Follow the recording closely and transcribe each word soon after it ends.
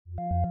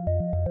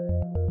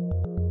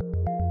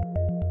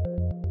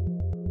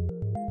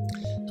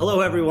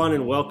Hello, everyone,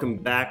 and welcome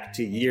back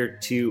to year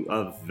 2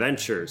 of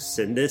Ventures.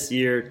 In this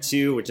year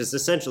 2, which is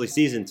essentially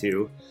season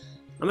 2,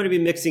 I'm going to be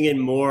mixing in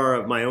more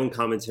of my own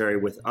commentary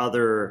with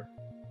other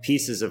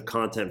pieces of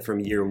content from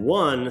year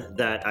 1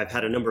 that I've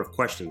had a number of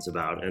questions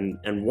about.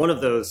 And one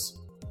of those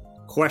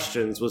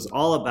questions was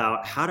all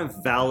about how to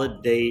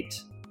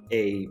validate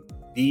a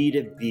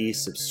B2B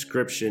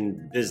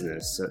subscription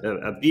business,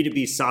 a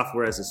B2B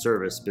software as a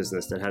service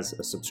business that has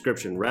a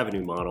subscription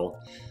revenue model,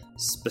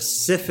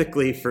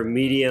 specifically for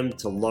medium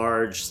to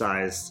large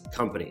sized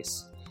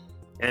companies.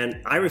 And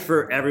I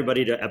refer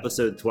everybody to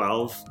episode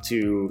 12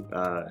 to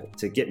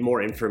get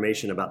more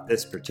information about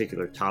this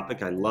particular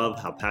topic. I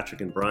love how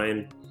Patrick and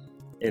Brian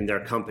in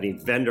their company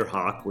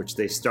VendorHawk, which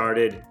they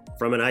started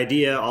from an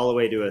idea all the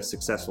way to a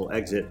successful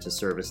exit to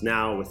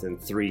ServiceNow within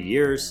 3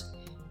 years.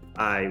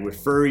 I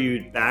refer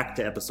you back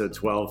to episode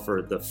 12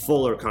 for the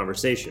fuller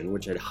conversation,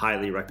 which I'd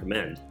highly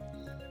recommend.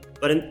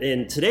 But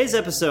in today's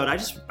episode,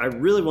 I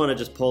really want to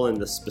just pull in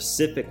the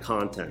specific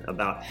content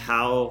about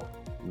how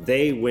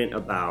they went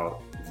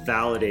about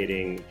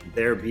validating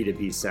their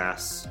B2B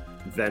SaaS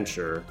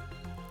venture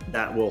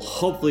that will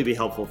hopefully be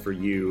helpful for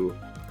you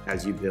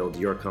as you build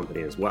your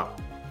company as well.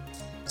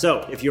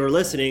 So if you're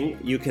listening,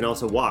 you can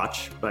also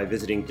watch by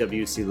visiting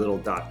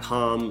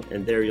wclittle.com,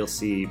 and there you'll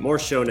see more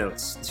show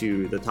notes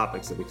to the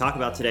topics that we talk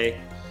about today.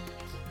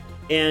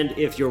 And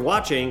if you're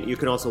watching, you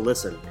can also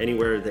listen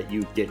anywhere that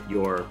you get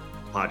your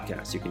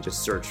podcast. You can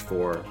just search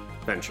for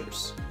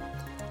Ventures.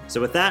 So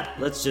with that,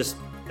 let's just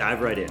dive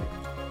right in.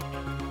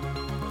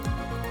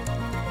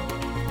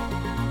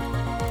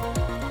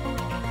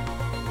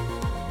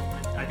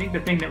 I think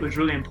the thing that was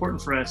really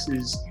important for us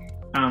is,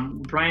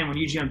 Brian, when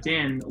you jumped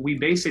in, we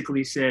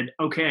basically said,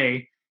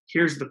 okay,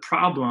 here's the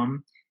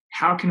problem.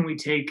 How can we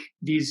take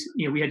these,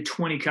 we had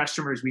 20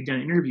 customers we'd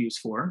done interviews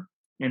for.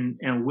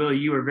 And Will,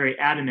 you were very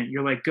adamant.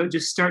 You're like, go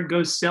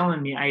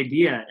selling the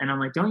idea. And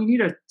I'm like, don't you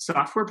need a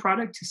software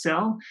product to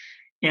sell?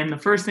 And the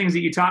first things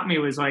that you taught me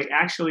was like,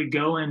 actually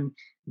go and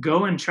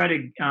try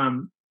to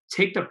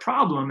take the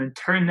problem and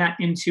turn that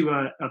into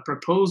a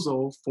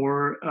proposal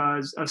for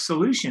a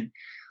solution.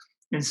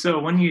 And so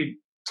when you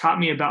taught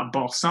me about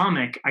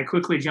Balsamiq, I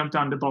quickly jumped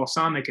onto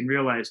Balsamiq and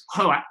realized,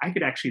 I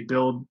could actually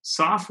build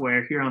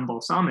software here on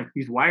Balsamiq,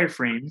 these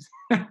wireframes.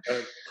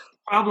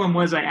 Problem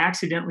was I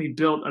accidentally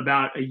built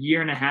about a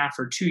year and a half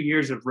or 2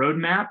 years of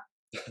roadmap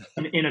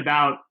in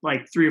about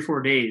like 3 or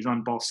 4 days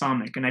on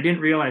Balsamiq. And I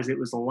didn't realize it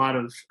was a lot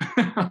of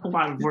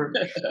work.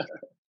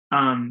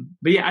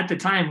 But yeah, at the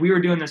time we were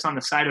doing this on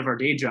the side of our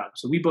day job.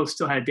 So we both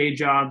still had day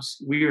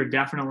jobs. We were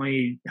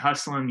definitely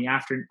hustling the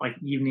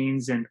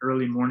evenings and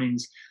early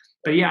mornings.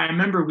 But yeah, I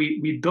remember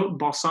we built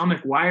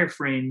Balsamiq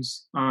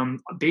wireframes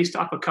based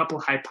off a couple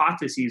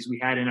hypotheses we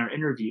had in our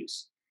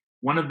interviews.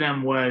 One of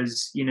them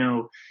was,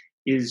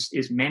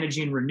 is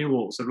managing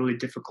renewals a really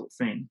difficult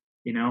thing,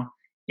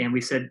 And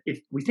we said, if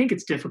we think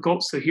it's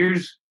difficult, so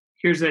here's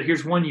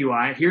one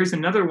UI. Here's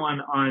another one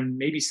on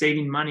maybe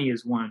saving money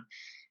is one.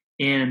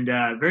 And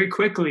very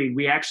quickly,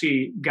 we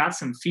actually got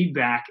some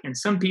feedback, and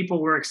some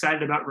people were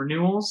excited about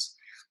renewals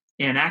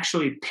and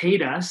actually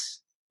paid us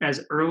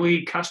as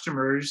early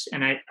customers,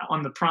 and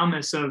on the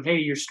promise of, hey,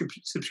 your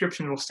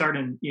subscription will start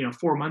in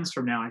 4 months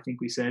from now, I think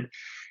we said,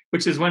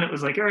 which is when it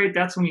was like, all right,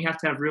 that's when you have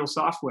to have real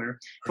software.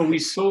 But we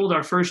sold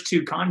our first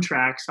 2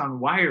 contracts on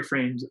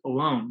wireframes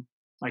alone,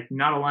 like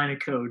not a line of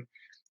code.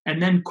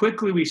 And then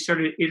quickly we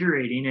started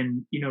iterating,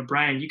 and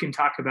Brian, you can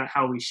talk about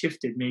how we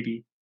shifted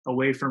maybe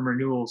away from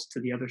renewals to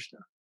the other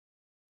stuff.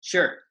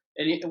 Sure.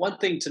 And one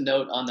thing to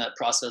note on that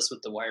process with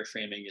the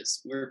wireframing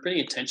is we're pretty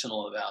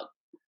intentional about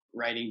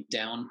writing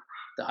down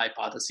the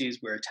hypotheses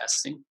we're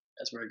testing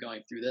as we're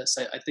going through this.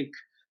 I think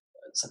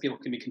some people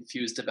can be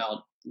confused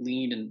about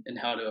lean and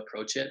how to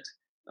approach it.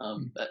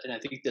 And I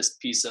think this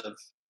piece of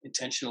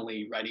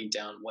intentionally writing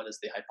down what is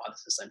the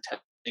hypothesis I'm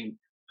testing,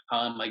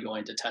 how am I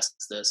going to test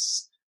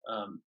this,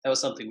 that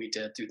was something we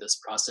did through this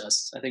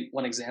process. I think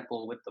one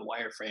example with the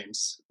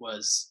wireframes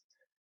was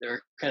there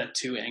are kind of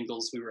 2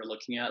 angles we were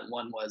looking at.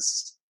 One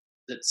was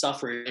the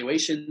software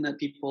evaluation that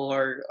people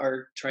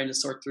are trying to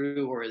sort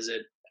through, or is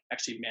it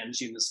actually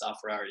managing the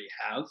software I already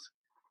have?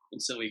 And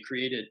so we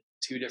created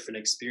 2 different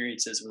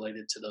experiences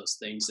related to those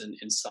things and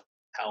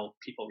how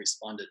people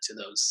responded to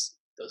those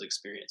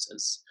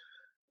experiences.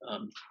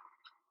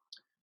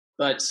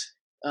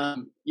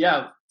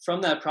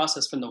 From that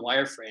process, from the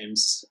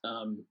wireframes,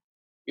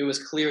 it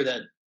was clear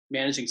that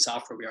managing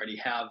software we already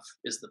have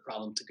is the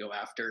problem to go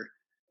after,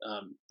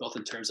 both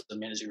in terms of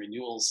managing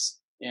renewals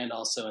and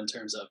also in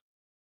terms of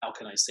how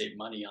can I save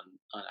money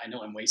on I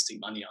know I'm wasting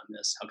money on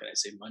this. How can I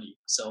save money?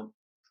 So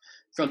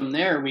from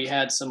there, we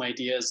had some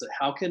ideas of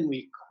how can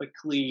we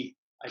quickly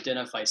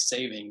identify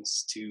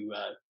savings to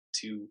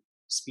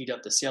speed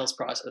up the sales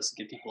process and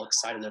get people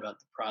excited about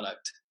the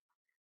product.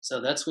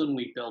 So that's when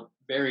we built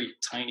very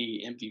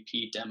tiny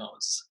MVP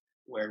demos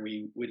where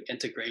we would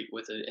integrate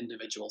with an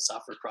individual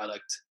software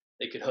product.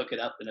 They could hook it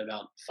up in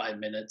about 5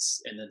 minutes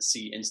and then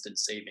see instant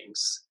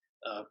savings.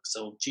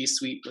 So G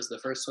Suite was the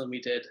first one we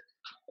did,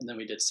 and then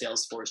we did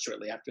Salesforce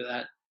shortly after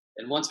that.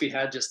 And once we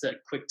had just that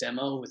quick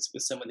demo with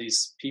some of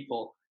these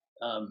people,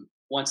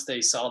 once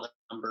they saw the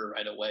number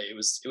right away, it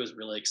was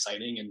really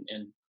exciting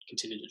and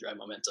continued to drive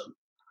momentum.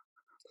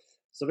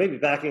 So maybe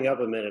backing up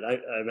a minute, I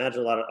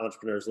imagine a lot of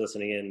entrepreneurs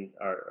listening in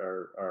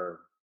are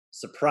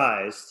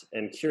surprised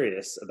and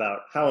curious about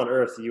how on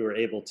earth you were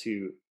able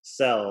to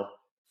sell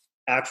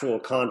actual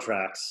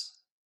contracts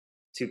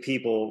to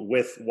people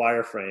with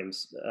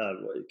wireframes.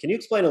 Can you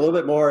explain a little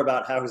bit more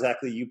about how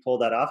exactly you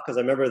pulled that off? Because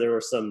I remember there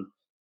were some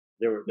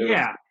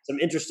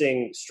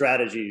interesting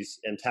strategies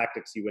and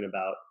tactics you went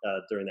about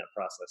during that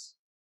process.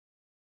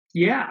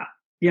 Yeah.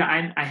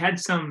 I had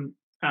some.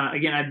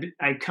 Again,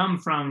 I come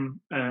from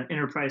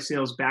enterprise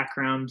sales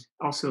background,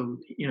 also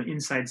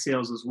inside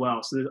sales as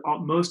well. So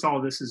all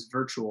of this is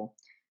virtual,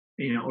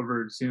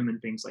 over Zoom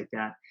and things like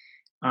that.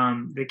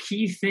 The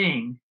key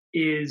thing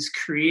is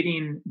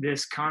creating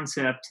this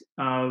concept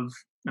of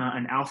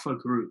an alpha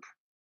group,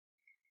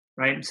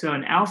 right? So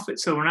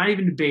so we're not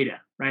even in beta,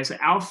 right? So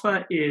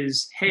alpha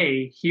is,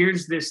 hey,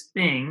 here's this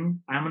thing.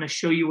 I'm going to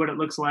show you what it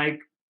looks like,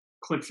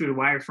 click through the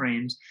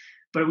wireframes.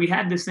 But we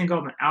had this thing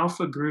called an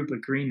alpha group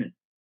agreement.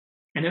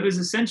 And it was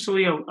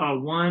essentially a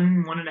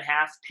 1.5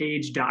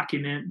 page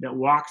document that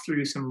walked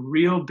through some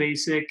real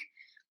basic,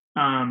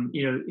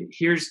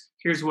 here's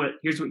what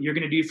you're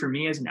going to do for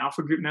me as an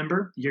alpha group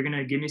member. You're going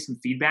to give me some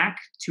feedback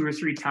 2 or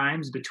 3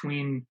 times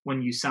between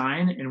when you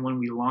sign and when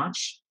we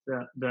launch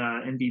the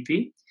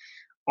MVP.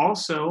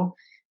 Also,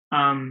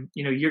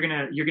 you're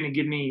gonna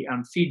give me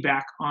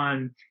feedback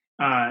on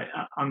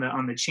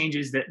the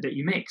changes that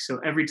you make. So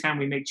every time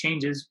we make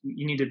changes,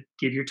 you need to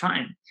give your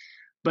time.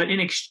 But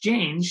in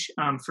exchange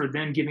for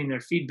them giving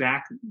their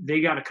feedback, they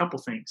got a couple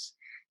things.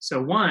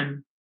 So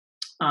one,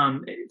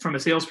 from a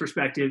sales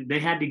perspective, they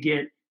had to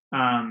get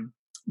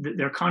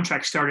their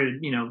contract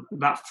started,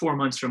 about 4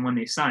 months from when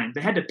they signed.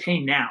 They had to pay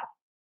now,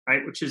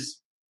 right?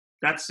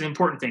 That's the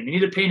important thing. They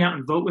need to pay now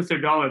and vote with their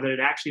dollar that it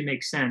actually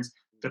makes sense.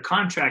 The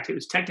contract, it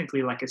was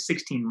technically like a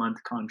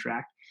 16-month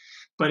contract,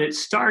 but it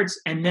starts,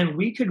 and then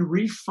we could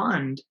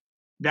refund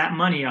that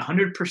money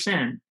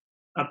 100%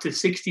 up to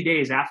 60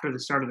 days after the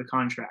start of the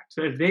contract.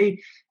 So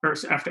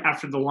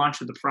after the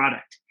launch of the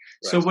product.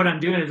 Right. So what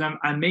I'm doing is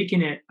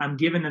I'm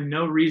giving them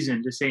no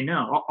reason to say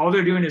no. All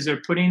they're doing is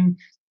they're putting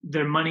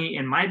their money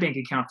in my bank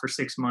account for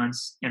 6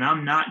 months, and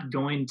I'm not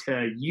going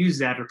to use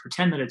that or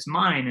pretend that it's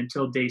mine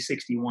until day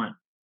 61.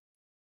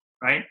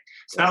 Right.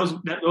 So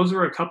those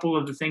were a couple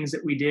of the things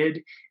that we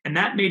did. And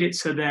that made it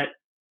so that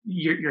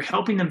you're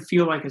helping them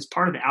feel like as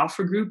part of the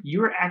alpha group,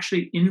 you are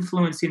actually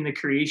influencing the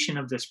creation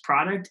of this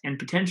product and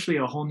potentially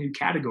a whole new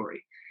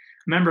category.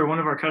 Remember, one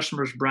of our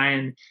customers,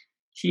 Brian,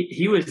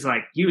 he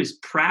was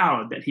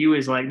proud that he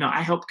was like, no,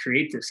 I helped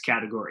create this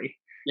category.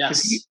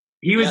 Yes.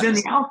 He was in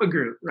the alpha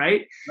group,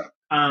 right?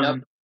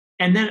 Yep.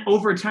 And then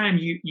over time,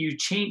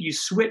 you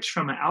switch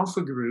from an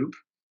alpha group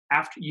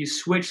after you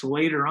switch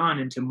later on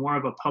into more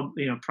of a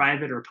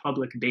private or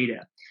public beta.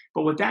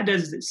 But what that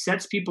does is it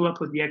sets people up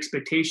with the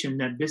expectation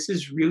that this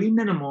is really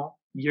minimal.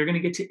 You're going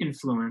to get to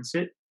influence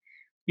it.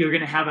 You're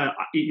going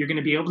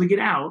to be able to get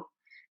out,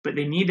 but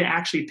they need to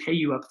actually pay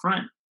you up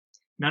front.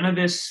 None of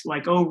this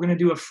like, oh, we're going to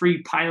do a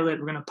free pilot.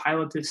 We're going to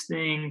pilot this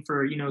thing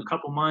for, a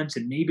couple months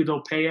and maybe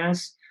they'll pay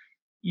us.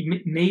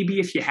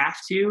 Maybe if you have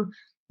to.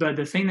 But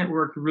the thing that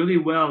worked really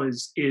well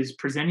is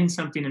presenting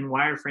something in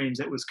wireframes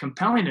that was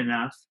compelling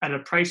enough at a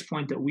price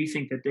point that we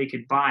think that they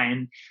could buy.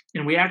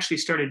 And we actually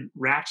started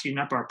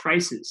ratcheting up our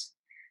prices.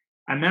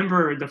 I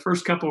remember the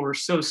first couple were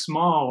so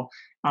small.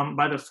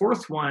 By the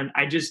fourth one,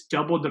 I just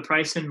doubled the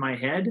price in my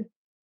head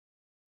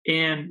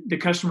and the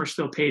customer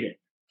still paid it.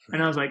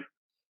 And I was like,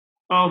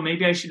 oh,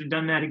 maybe I should have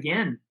done that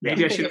again.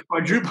 Maybe I should have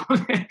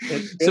quadrupled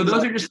it. So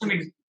those are just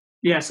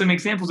some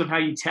examples of how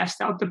you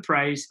test out the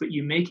price, but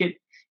you make it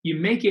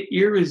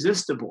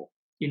irresistible.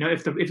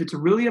 If it's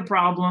really a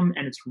problem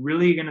and it's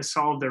really going to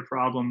solve their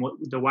problem, what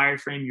the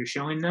wireframe you're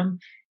showing them,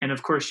 and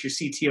of course your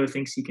CTO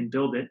thinks he can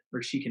build it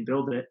or she can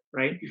build it,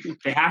 right?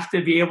 They have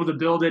to be able to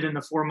build it in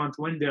the 4-month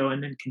window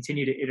and then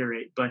continue to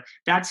iterate. But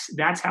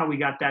that's how we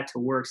got that to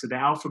work. So the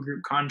alpha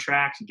group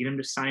contract, you get them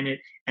to sign it,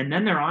 and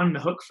then they're on the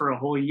hook for a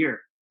whole year,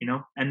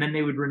 and then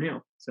they would renew.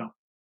 So,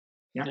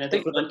 yeah. And I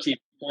think one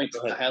key point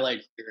to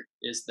highlight here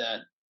is that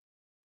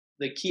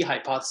the key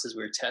hypothesis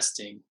we're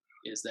testing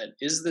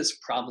is this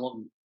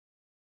problem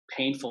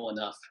painful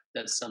enough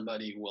that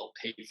somebody will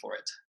pay for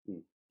it?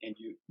 And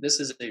this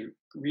is a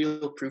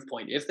real proof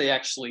point. If they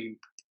actually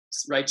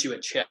write you a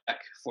check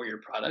for your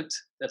product,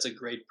 that's a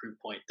great proof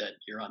point that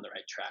you're on the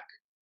right track.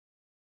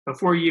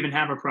 Before you even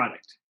have a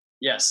product.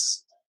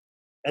 Yes.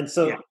 And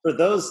so for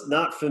those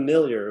not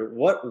familiar,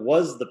 what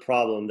was the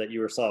problem that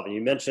you were solving?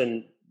 You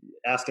mentioned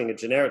asking a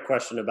generic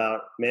question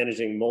about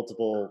managing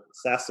multiple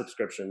SaaS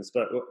subscriptions,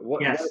 but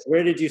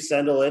where did you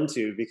settle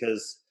into?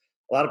 Because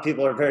a lot of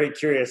people are very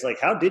curious, like,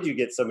 how did you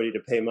get somebody to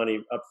pay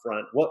money up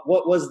front? What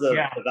was the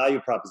value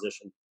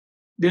proposition?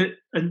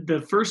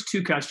 The first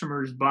 2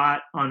 customers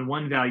bought on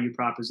one value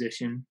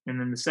proposition, and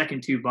then the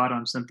second 2 bought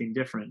on something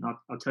different.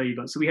 I'll tell you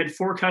about. So we had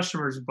 4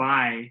 customers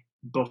buy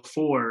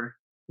before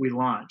we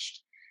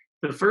launched.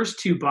 the first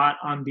two bought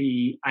on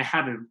I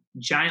have a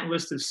giant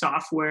list of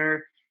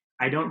software.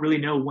 I don't really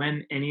know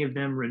when any of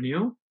them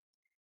renew.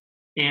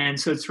 And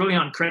so it's really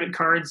on credit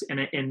cards,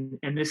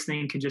 and this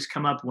thing can just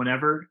come up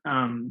whenever,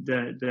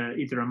 the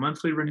either a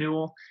monthly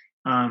renewal,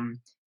 and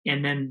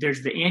then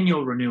there's the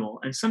annual renewal.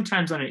 And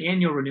sometimes on an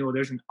annual renewal,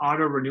 there's an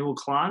auto renewal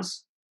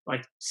clause,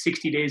 like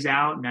 60 days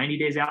out, 90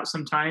 days out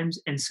sometimes.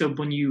 And so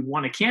when you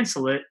want to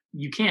cancel it,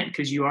 you can't,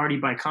 because you already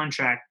by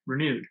contract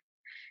renewed.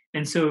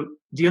 And so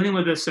dealing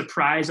with a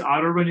surprise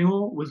auto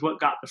renewal was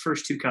what got the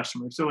first two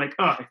customers. So like,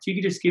 oh, if you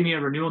could just give me a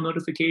renewal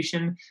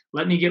notification,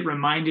 let me get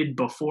reminded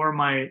before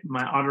my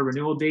auto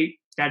renewal date,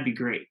 that'd be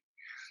great.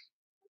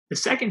 The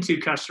second two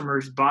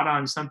customers bought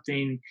on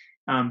something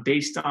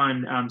based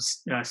on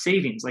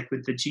savings, like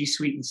with the G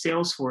Suite and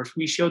Salesforce.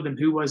 We showed them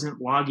who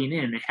wasn't logging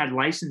in. They had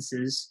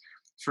licenses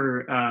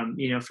for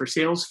for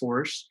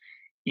Salesforce,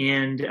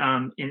 and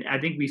I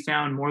think we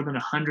found more than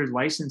 100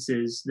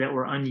 licenses that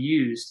were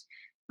unused.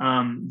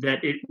 That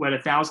it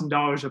at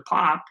 $1,000 a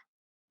pop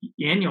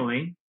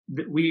annually,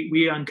 that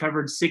we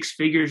uncovered 6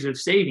 figures of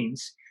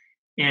savings,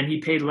 and he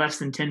paid less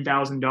than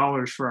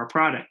 $10,000 for our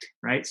product,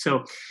 right?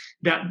 So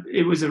that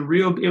it was a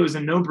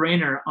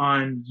no-brainer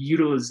on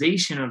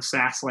utilization of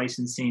SaaS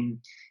licensing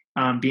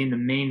being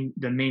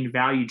the main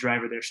value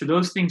driver there. So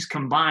those things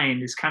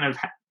combined is kind of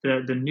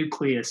the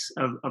nucleus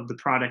of the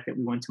product that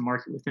we went to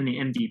market within the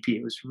MVP.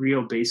 It was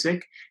real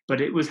basic,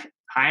 but it was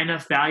high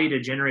enough value to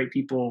generate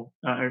people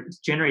or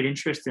generate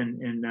interest and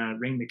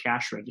ring the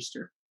cash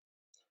register.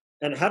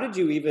 And how did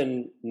you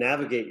even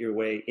navigate your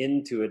way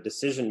into a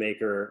decision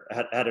maker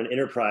at an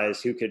enterprise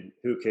who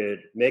could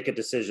make a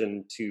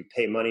decision to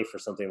pay money for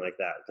something like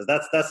that?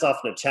 Because that's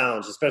often a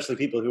challenge, especially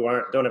people who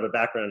don't have a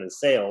background in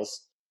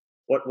sales.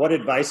 What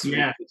advice would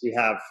you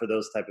have for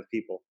those type of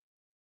people?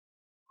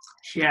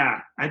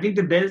 Yeah, I think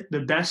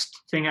the best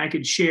thing I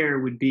could share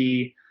would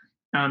be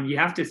you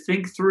have to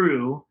think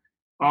through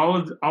all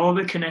of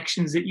the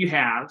connections that you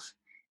have,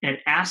 and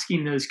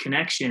asking those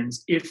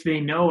connections if they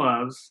know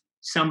of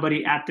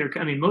somebody at their.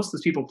 I mean, most of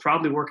those people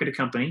probably work at a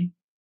company.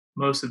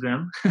 Most of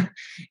them,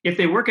 if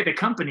they work at a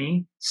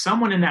company,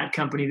 someone in that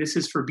company. This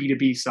is for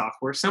B2B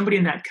software. Somebody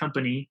in that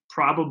company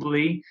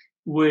probably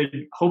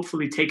would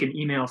hopefully take an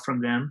email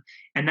from them,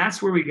 and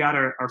that's where we got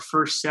our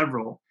first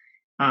several.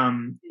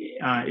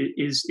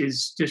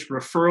 Is just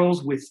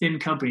referrals within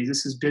companies.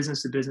 This is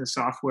business to business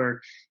software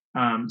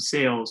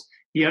sales.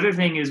 The other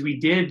thing is we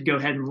did go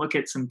ahead and look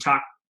at some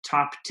top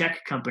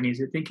tech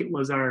companies. I think it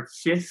was our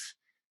 5th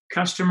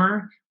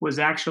customer was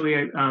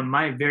actually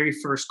my very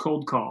first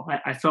cold call.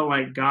 I felt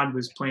like God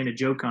was playing a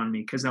joke on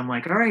me, because I'm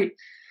like, all right,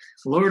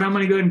 Lord, I'm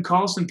going to go ahead and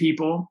call some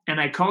people. And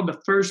I called the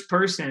first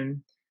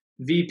person.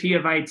 VP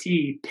of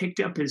IT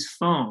picked up his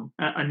phone,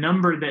 a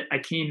number that I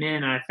came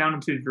in and I found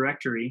him through the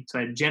directory. So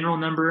I had a general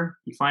number.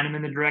 You find him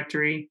in the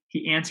directory.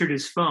 He answered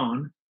his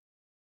phone.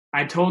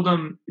 I told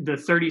him the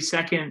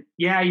 30-second,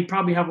 yeah, you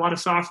probably have a lot of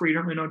software you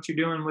don't really know what you're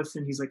doing with.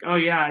 And he's like, oh,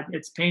 yeah,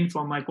 it's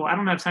painful. I'm like, well, I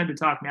don't have time to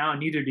talk now, and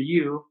neither do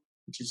you,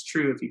 which is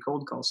true if you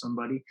cold call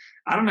somebody.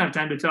 I don't have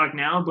time to talk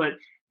now, but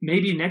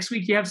maybe next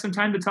week you have some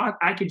time to talk.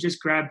 I could just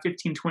grab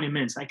 15, 20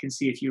 minutes. I can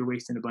see if you're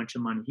wasting a bunch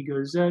of money. He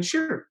goes,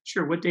 sure.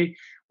 What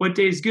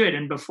day is good?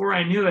 And before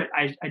I knew it,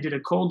 I did a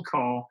cold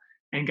call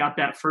and got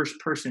that first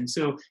person.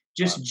 So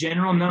just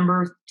general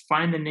number,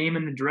 find the name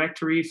in the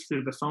directory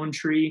through the phone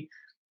tree,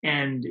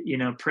 and,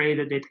 pray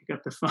that they pick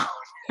up the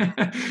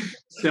phone.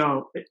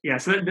 So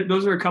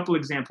those are a couple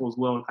examples,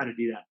 Will, of how to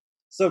do that.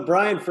 So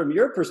Brian, from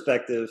your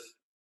perspective,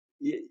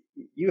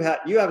 you have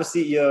a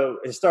CEO,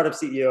 a startup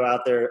CEO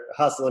out there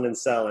hustling and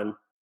selling.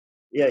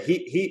 Yeah,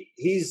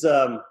 he's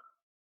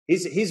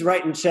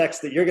writing checks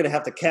that you're going to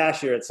have to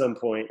cash here at some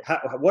point.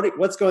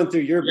 What's going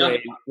through your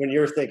brain when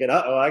you're thinking,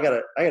 I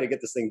gotta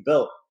get this thing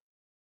built?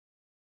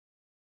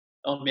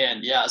 Oh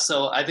man, yeah.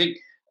 So I think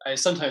I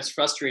sometimes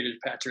frustrated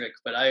Patrick,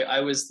 but I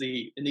was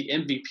in the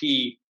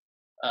MVP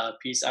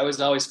piece. I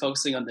was always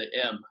focusing on the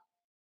M.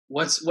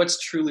 What's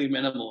truly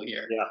minimal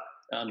here? Yeah.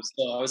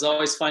 So I was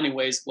always finding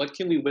ways. What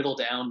can we whittle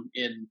down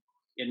in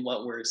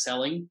what we're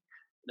selling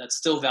that's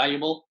still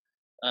valuable,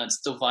 and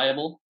still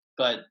viable,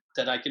 but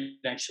that I can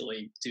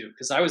actually do?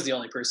 Because I was the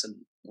only person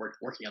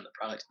working on the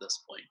product at this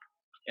point,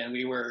 and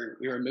we were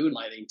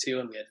moonlighting too,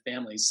 and we had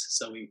families,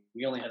 so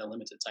we only had a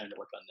limited time to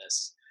work on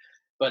this.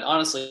 But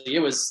honestly, it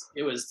was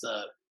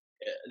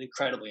an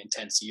incredibly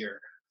intense year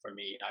for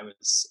me.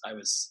 I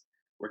was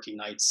working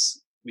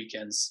nights,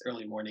 weekends,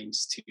 early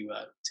mornings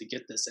to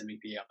get this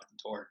MVP out the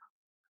door.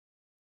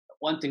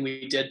 One thing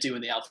we did do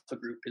in the alpha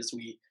group is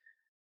we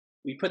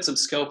put some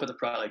scope of the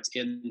product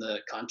in the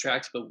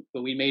contract, but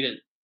we made it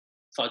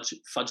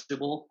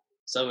fudgeable.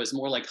 So it was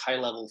more like high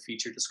level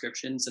feature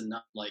descriptions and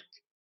not like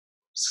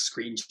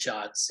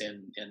screenshots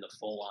and the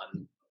full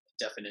on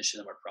definition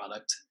of our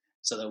product,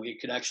 so that we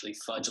could actually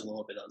fudge a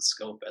little bit on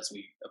scope as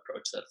we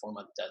approach that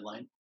 4-month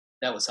deadline.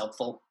 That was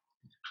helpful.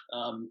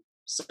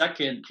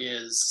 Second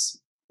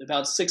is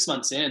about 6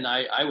 months in,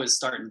 I was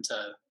starting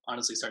to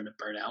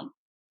burn out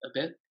a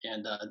bit.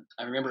 And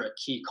I remember a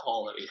key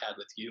call that we had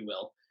with you,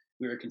 Will.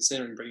 We were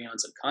considering bringing on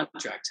some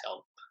contract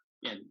help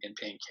and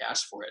paying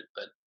cash for it.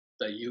 But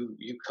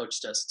you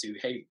coached us to,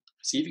 hey,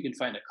 see if you can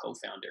find a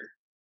co-founder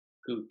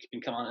who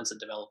can come on as a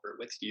developer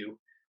with you.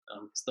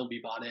 They'll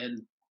be bought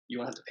in. You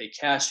won't have to pay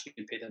cash. You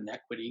can pay them in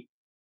equity.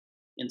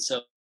 And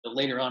so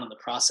later on in the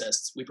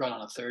process, we brought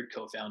on a third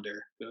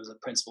co-founder who was a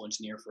principal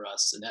engineer for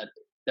us, and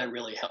that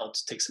really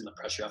helped take some of the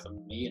pressure off of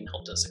me and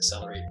helped us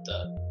accelerate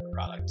the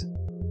product.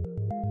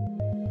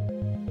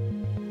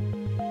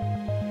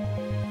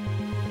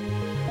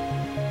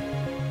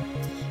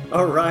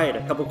 All right,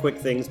 a couple quick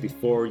things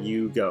before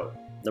you go.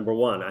 Number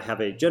one, I have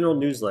a general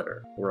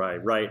newsletter where I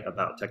write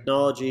about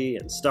technology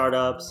and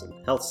startups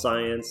and health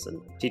science and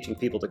teaching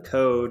people to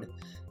code.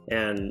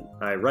 And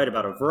I write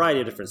about a variety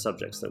of different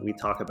subjects that we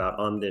talk about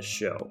on this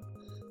show.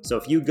 So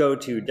if you go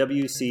to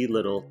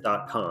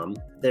wclittle.com,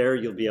 there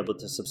you'll be able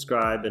to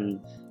subscribe,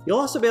 and you'll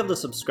also be able to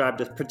subscribe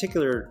to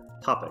particular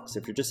topics.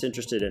 If you're just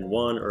interested in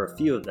one or a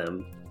few of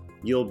them,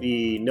 you'll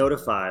be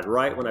notified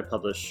right when I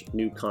publish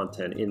new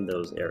content in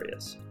those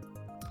areas.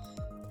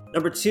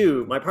 Number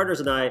two, my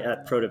partners and I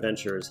at Proto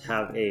Ventures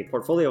have a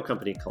portfolio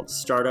company called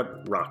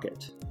Startup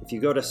Rocket. If you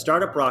go to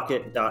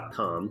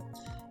startuprocket.com,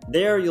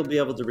 there you'll be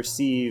able to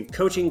receive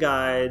coaching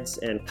guides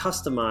and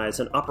customize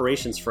an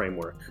operations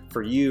framework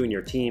for you and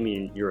your team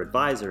and your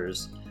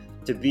advisors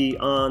to be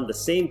on the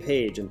same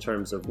page in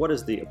terms of what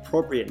is the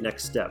appropriate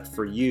next step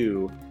for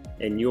you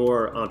and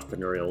your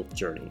entrepreneurial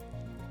journey.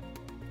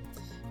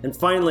 And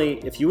finally,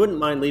 if you wouldn't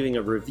mind leaving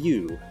a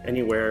review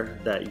anywhere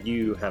that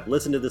you have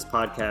listened to this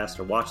podcast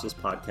or watched this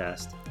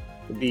podcast,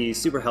 it'd be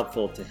super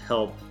helpful to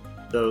help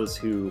those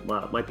who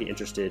might be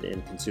interested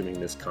in consuming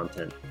this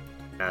content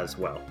as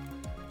well.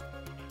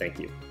 Thank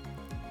you.